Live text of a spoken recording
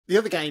The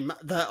other game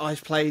that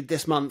I've played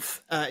this month,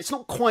 it's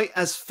not quite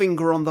as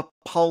finger on the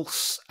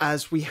pulse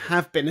as we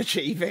have been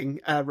achieving,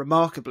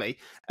 remarkably,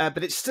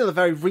 but it's still a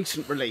very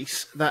recent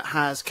release that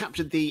has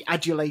captured the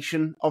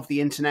adulation of the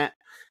internet,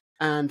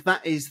 and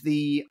that is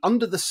the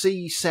Under the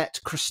Sea set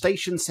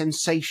crustacean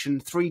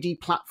sensation 3D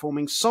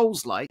platforming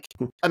Souls-like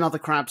Another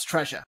Crab's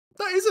Treasure.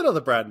 That is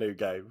another brand new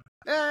game.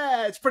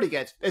 Yeah, it's pretty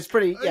good. It's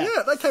pretty, yeah.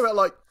 Yeah, that came out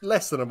like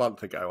less than a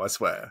month ago, I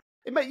swear.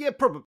 It may, yeah,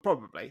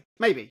 probably,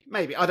 maybe.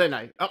 I don't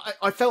know.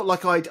 I felt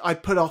like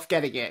I'd put off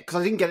getting it because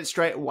I didn't get it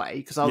straight away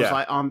because I was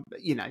like,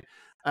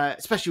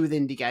 especially with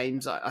indie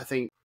games, I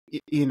think,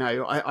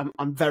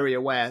 I'm very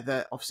aware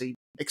that obviously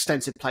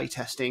extensive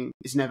playtesting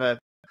is never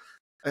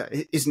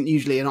isn't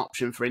usually an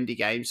option for indie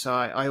games. So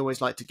I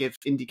always like to give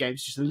indie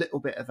games just a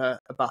little bit of a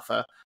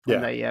buffer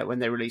when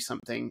they release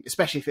something,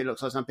 especially if it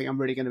looks like something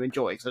I'm really going to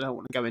enjoy, because I don't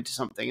want to go into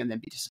something and then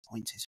be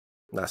disappointed.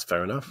 That's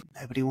fair enough.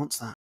 Nobody wants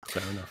that.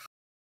 Fair enough.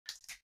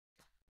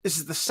 This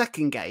is the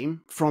second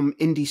game from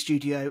indie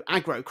studio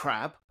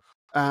Aggro,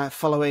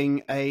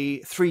 following a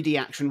 3D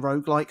action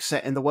roguelike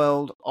set in the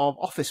world of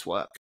office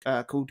work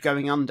called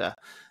Going Under,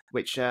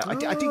 which I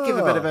did give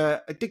a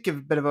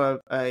bit of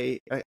a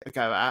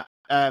go at,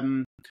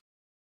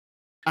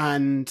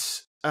 and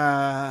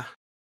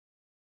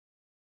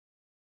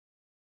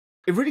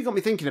it really got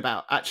me thinking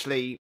about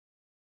actually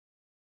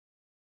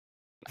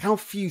how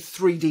few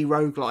 3D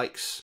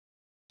roguelikes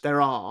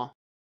there are.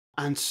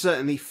 And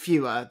certainly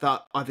fewer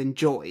that I've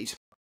enjoyed.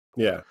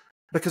 Yeah.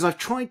 Because I've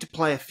tried to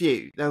play a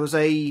few. There was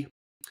I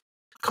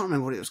can't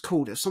remember what it was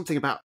called. It was something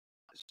about,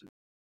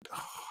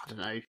 I don't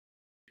know.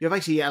 You're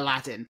basically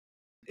Aladdin.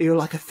 You're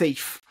like a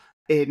thief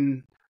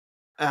in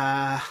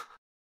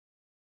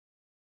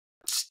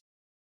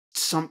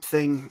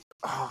something.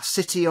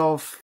 City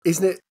of...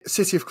 Isn't it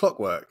City of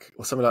Clockwork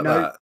or something like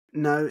that?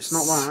 No, it's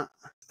not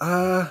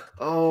that.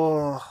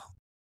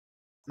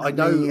 I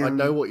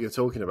know what you're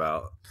talking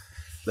about.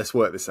 Let's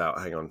work this out.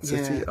 Hang on.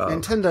 City. Yeah.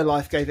 Nintendo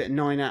Life gave it a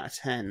 9 out of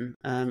 10.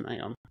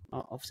 Hang on.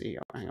 Obviously,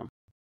 hang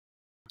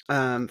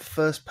on.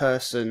 First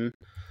person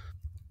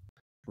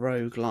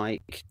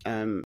roguelike.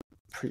 Not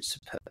Prince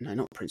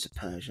of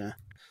Persia.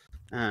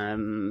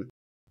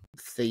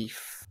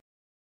 Thief.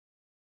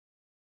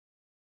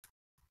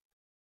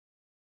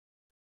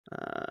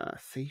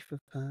 Thief of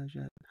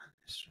Persia.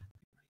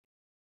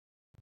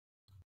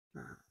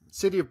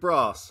 City of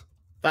Brass.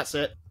 That's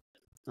it.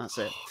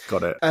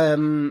 Got it.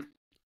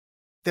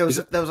 There was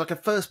like a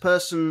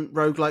first-person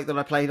roguelike that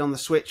I played on the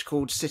Switch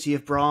called City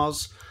of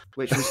Brass,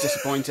 which was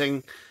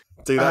disappointing.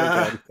 Do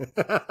that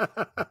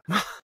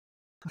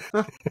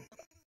again.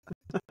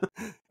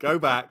 Go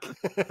back.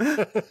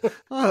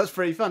 Oh, that's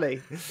pretty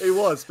funny. It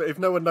was, but if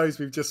no one knows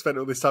we've just spent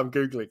all this time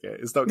Googling it,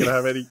 it's not going to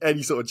have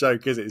any sort of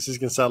joke, is it? It's just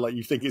going to sound like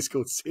you think it's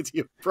called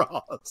City of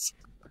Brass.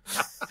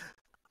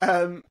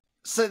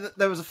 So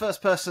there was a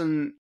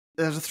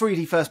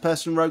 3D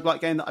first-person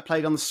roguelike game that I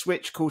played on the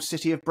Switch called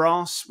City of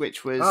Brass,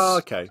 which was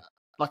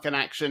like an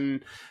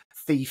action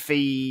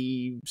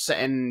thiefy set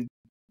in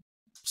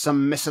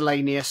some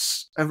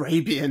miscellaneous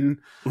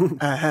Arabian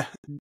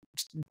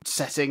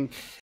setting.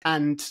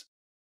 And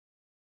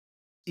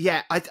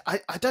yeah, I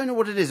don't know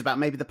what it is about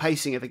maybe the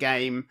pacing of a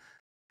game,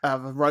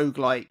 of a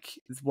roguelike,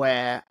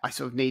 where I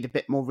sort of need a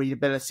bit more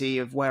readability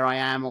of where I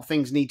am, or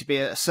things need to be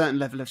at a certain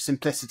level of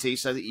simplicity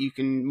so that you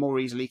can more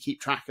easily keep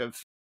track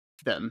of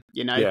them,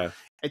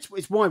 It's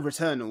why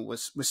Returnal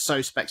was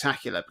so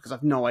spectacular, because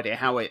I've no idea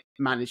how it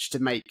managed to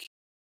make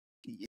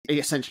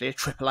essentially a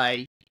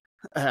AAA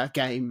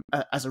game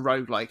as a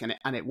roguelike,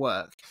 and it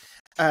worked.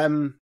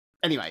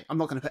 Anyway, I'm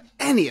not going to put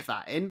any of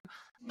that in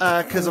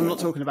because I'm not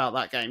talking about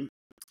that game.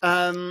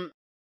 I'm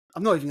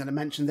not even going to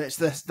mention that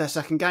it's their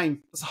second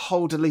game. It's a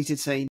whole deleted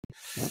scene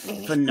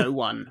for no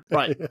one.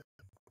 Right.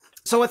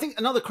 So I think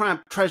Another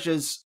Crab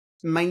Treasure's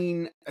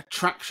main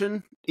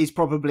attraction is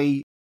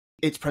probably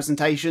its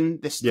presentation,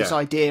 this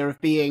idea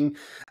of being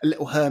a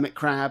little hermit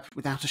crab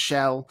without a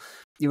shell.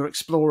 You're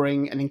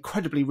exploring an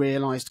incredibly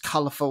realised,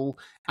 colourful,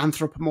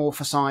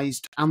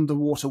 anthropomorphised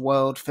underwater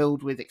world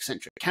filled with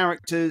eccentric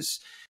characters,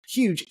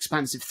 huge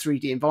expansive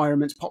 3D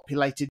environments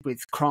populated with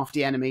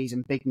crafty enemies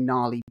and big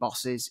gnarly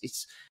bosses.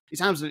 It's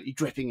absolutely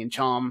dripping in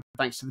charm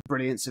thanks to the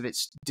brilliance of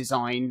its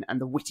design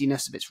and the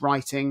wittiness of its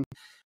writing.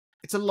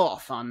 It's a lot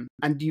of fun,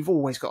 and you've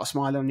always got a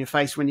smile on your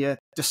face when you're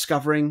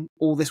discovering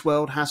all this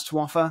world has to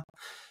offer.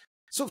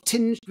 Sort of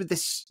tinged with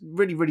this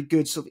really, really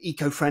good sort of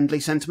eco-friendly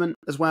sentiment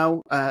as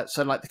well.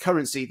 So like the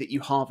currency that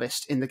you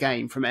harvest in the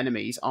game from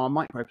enemies are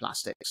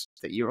microplastics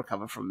that you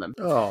recover from them.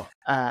 Oh,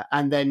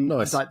 and then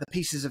nice. Like the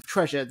pieces of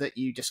treasure that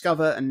you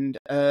discover and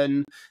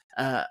earn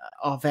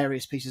are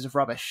various pieces of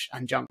rubbish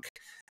and junk.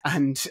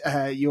 And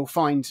you'll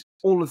find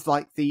all of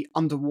like the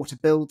underwater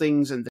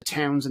buildings and the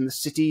towns and the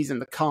cities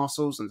and the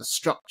castles and the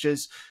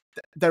structures.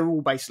 They're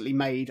all basically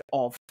made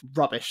of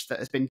rubbish that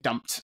has been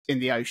dumped in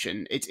the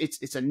ocean.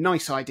 It's a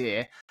nice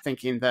idea,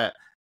 thinking that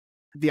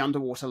the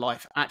underwater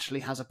life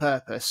actually has a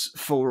purpose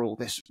for all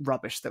this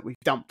rubbish that we've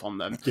dumped on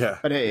them. Yeah.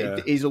 But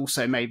it is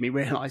also made me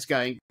realise,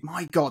 going,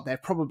 my God,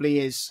 there's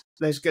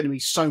going to be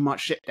so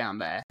much shit down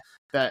there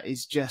that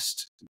is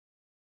just...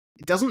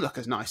 It doesn't look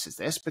as nice as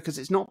this because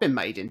it's not been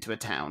made into a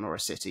town or a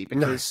city.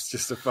 Because no, it's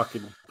just a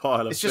fucking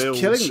pile of it's just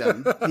bilge.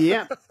 killing them.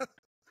 Yeah.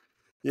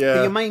 Yeah.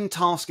 But your main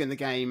task in the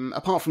game,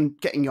 apart from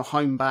getting your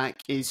home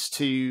back, is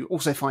to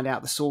also find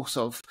out the source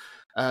of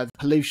the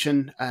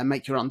pollution,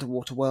 make your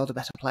underwater world a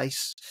better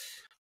place.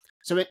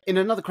 So in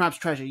Another Crab's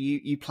Treasure,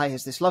 you play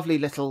as this lovely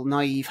little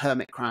naive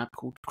hermit crab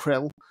called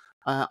Krill,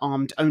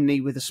 armed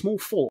only with a small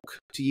fork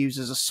to use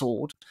as a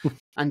sword.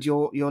 And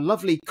your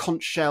lovely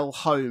conch shell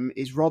home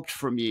is robbed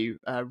from you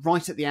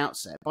right at the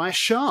outset by a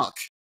shark.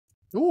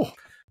 Oh,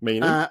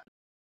 meaning?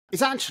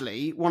 It's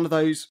actually one of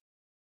those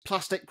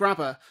plastic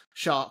grabber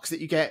sharks that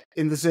you get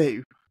in the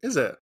zoo. Is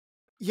it?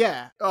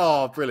 Yeah.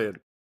 Oh, brilliant.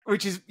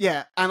 Which is,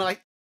 yeah, and I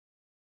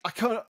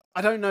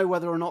don't know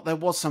whether or not there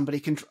was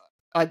somebody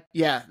I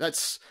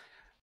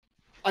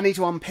need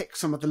to unpick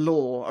some of the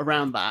lore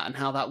around that and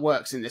how that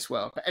works in this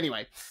world. But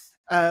anyway,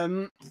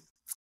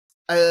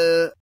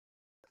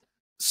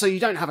 so you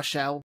don't have a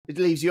shell. It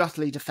leaves you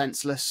utterly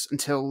defenseless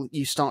until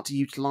you start to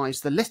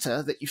utilize the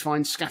litter that you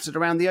find scattered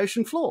around the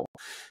ocean floor.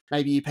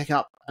 Maybe you pick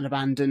up an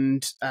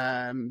abandoned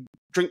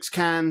drinks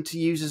can to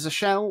use as a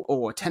shell,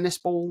 or a tennis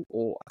ball,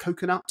 or a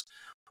coconut,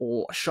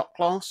 or a shot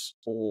glass,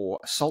 or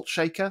a salt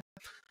shaker,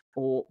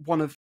 or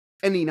one of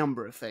any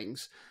number of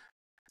things.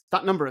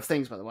 That number of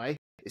things, by the way,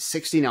 is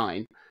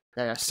 69.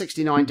 There are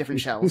 69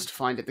 different shells to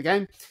find in the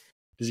game.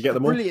 Did you get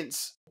them all?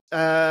 Brilliance.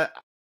 No,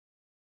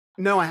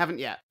 I haven't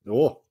yet.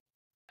 Oh.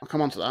 I'll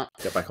come on to that.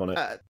 Get back on it.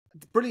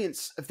 The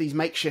brilliance of these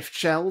makeshift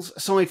shells,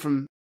 aside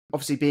from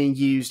obviously being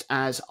used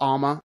as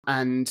armour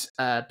and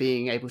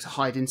being able to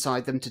hide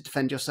inside them to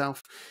defend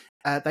yourself,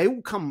 they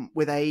all come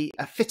with a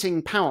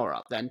fitting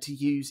power-up then to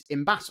use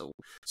in battle.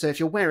 So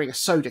if you're wearing a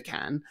soda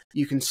can,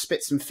 you can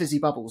spit some fizzy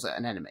bubbles at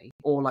an enemy.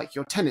 Or like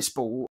your tennis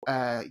ball,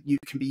 you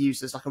can be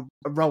used as like a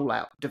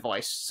rollout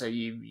device. So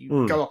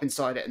you go up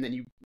inside it and then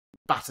you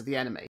batter the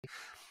enemy.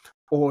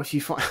 Or if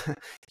you find...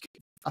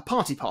 a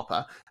party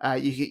popper,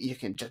 you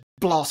can just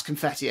blast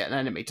confetti at an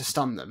enemy to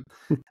stun them.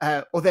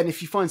 Or then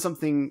if you find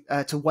something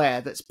to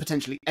wear that's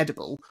potentially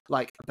edible,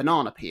 like a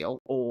banana peel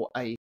or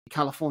a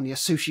California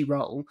sushi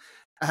roll,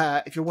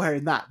 if you're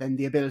wearing that, then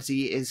the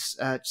ability is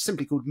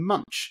simply called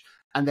Munch,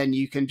 and then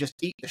you can just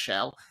eat the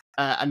shell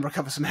and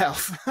recover some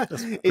health.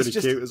 That's pretty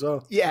cute as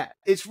well. Yeah,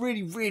 it's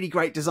really, really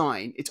great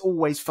design. It's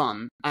always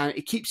fun, and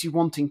it keeps you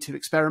wanting to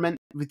experiment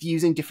with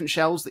using different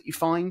shells that you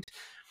find.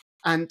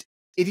 And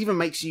it even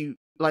makes you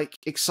like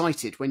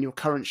excited when your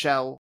current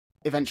shell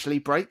eventually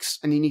breaks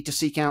and you need to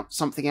seek out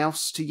something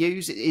else to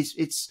use.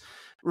 It's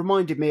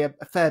reminded me a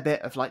fair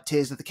bit of like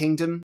Tears of the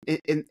Kingdom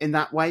in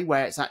that way,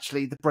 where it's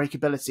actually the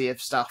breakability of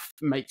stuff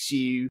makes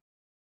you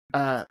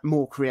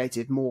more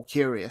creative, more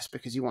curious,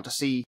 because you want to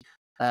see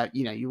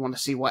you want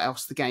to see what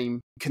else the game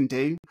can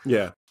do.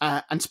 Yeah.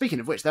 And speaking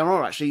of which,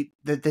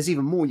 there's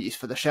even more use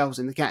for the shells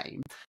in the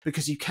game,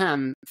 because you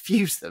can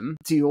fuse them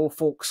to your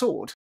fork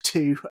sword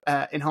to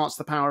enhance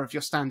the power of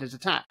your standard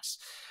attacks.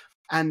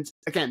 And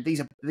again,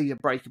 these are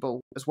breakable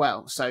as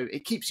well, so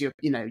it keeps your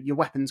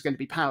weapon's going to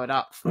be powered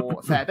up for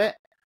a fair bit,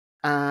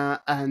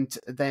 and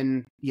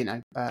then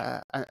and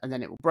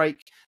then it will break.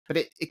 But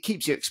it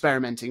keeps you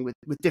experimenting with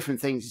different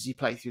things as you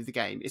play through the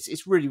game.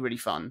 It's really, really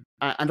fun,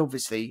 and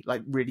obviously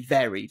like really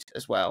varied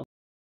as well.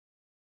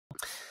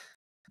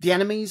 The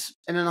enemies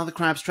in Another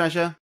Crab's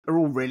Treasure are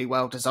all really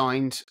well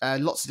designed.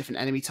 Lots of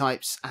different enemy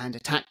types and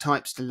attack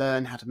types to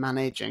learn how to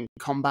manage and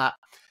combat.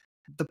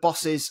 The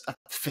bosses are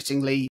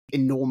fittingly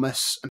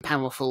enormous and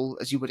powerful,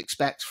 as you would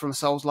expect from a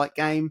Souls-like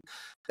game.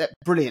 They're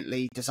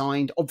brilliantly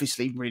designed,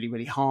 obviously really,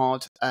 really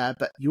hard,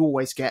 but you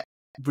always get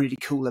really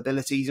cool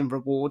abilities and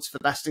rewards for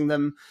besting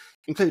them,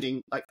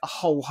 including like a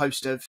whole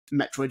host of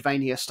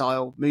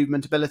Metroidvania-style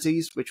movement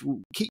abilities, which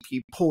will keep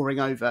you poring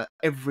over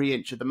every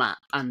inch of the map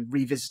and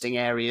revisiting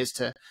areas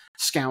to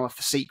scour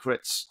for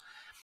secrets.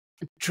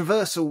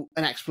 Traversal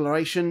and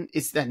exploration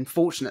is then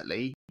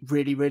fortunately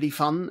really, really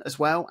fun as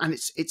well, and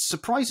it's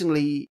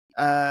surprisingly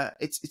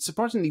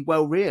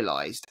well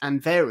realised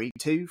and varied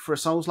too for a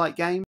Souls-like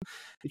game.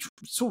 It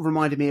sort of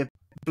reminded me of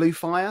Blue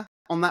Fire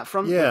on that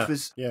front, which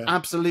was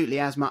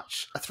absolutely as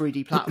much a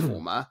 3D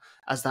platformer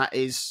as that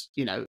is,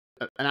 an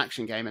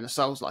action game and a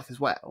Souls-like as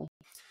well.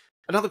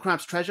 Another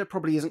Crab's Treasure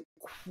probably isn't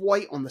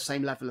quite on the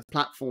same level of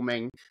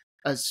platforming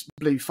as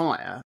Blue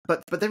Fire,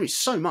 but there is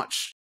so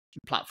much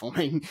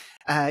platforming.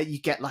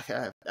 You get like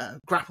a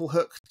grapple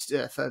hook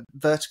for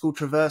vertical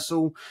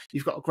traversal.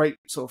 You've got a great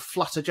sort of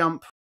flutter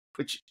jump,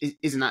 which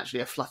isn't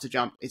actually a flutter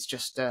jump. It's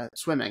just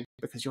swimming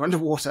because you're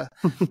underwater.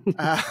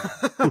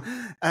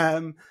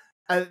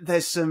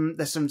 There's some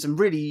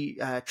really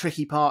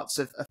tricky parts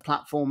of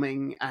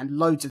platforming and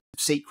loads of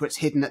secrets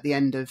hidden at the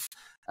end of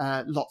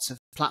lots of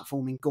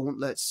platforming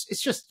gauntlets.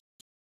 It's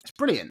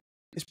brilliant.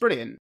 It's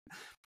brilliant.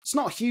 It's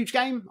not a huge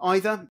game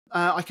either.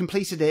 I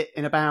completed it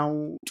in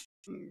about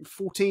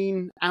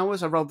 14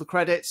 hours. I rolled the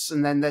credits,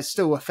 and then there's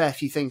still a fair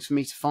few things for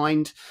me to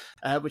find,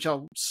 which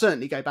I'll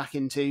certainly go back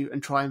into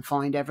and try and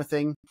find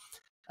everything,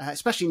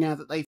 especially now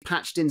that they've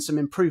patched in some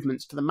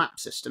improvements to the map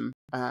system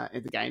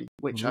in the game,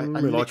 which I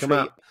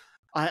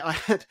I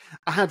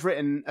had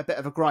written a bit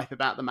of a gripe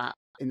about the map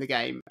in the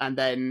game, and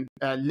then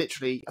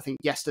literally, I think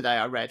yesterday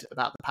I read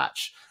about the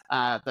patch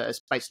that has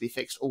basically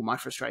fixed all my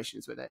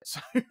frustrations with it. So,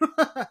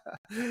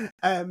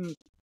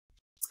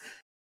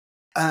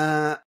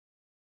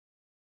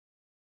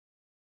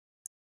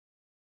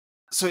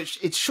 so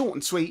it's short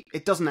and sweet.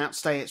 It doesn't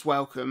outstay its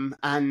welcome,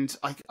 and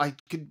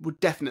would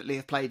definitely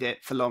have played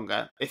it for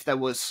longer if there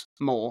was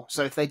more.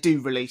 So if they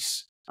do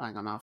release, hang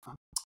on, I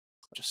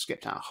just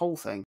skipped out a whole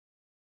thing.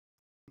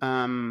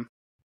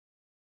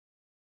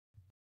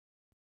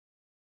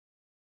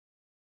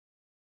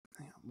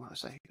 What I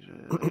say?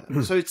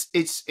 So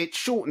it's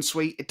short and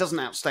sweet. It doesn't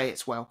outstay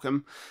its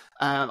welcome.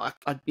 I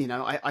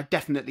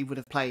definitely would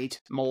have played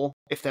more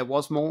if there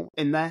was more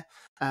in there.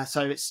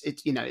 So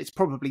it's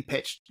probably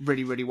pitched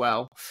really, really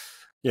well.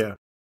 Yeah,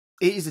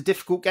 it is a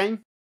difficult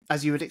game,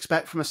 as you would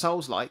expect from a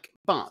Souls-like,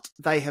 but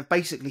they have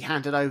basically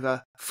handed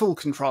over full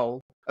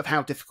control of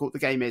how difficult the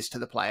game is to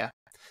the player.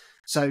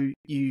 So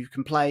you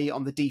can play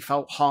on the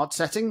default hard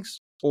settings,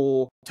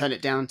 or turn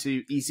it down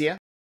to easier,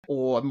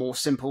 or a more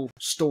simple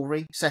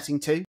story setting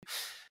too.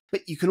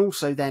 But you can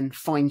also then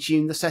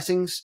fine-tune the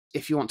settings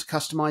if you want to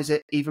customize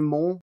it even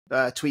more,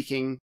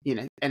 tweaking,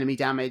 enemy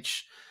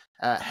damage,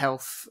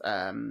 health,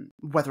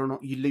 whether or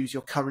not you lose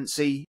your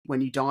currency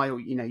when you die, or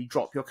you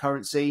drop your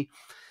currency.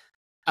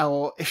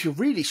 Or if you're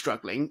really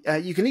struggling,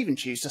 you can even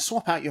choose to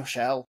swap out your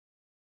shell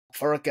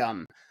for a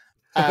gun.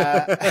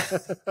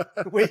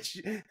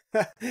 Which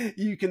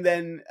you can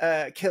then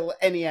kill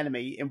any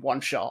enemy in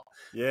one shot.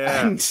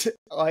 Yeah. And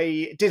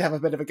I did have a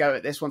bit of a go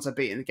at this once I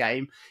beat in the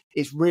game.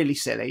 It's really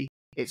silly.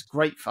 It's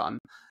great fun.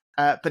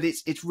 But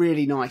it's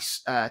really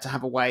nice to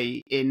have a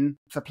way in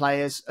for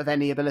players of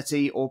any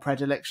ability or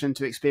predilection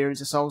to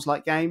experience a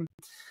Souls-like game.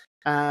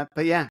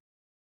 But yeah,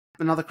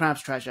 another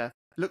Crab's Treasure.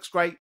 Looks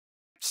great.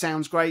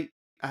 Sounds great.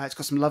 It's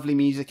got some lovely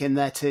music in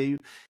there too.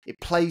 It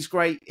plays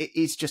great. It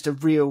is just a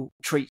real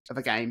treat of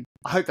a game.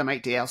 I hope they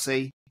make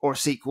DLC or a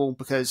sequel,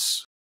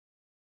 because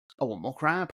I want more Crab.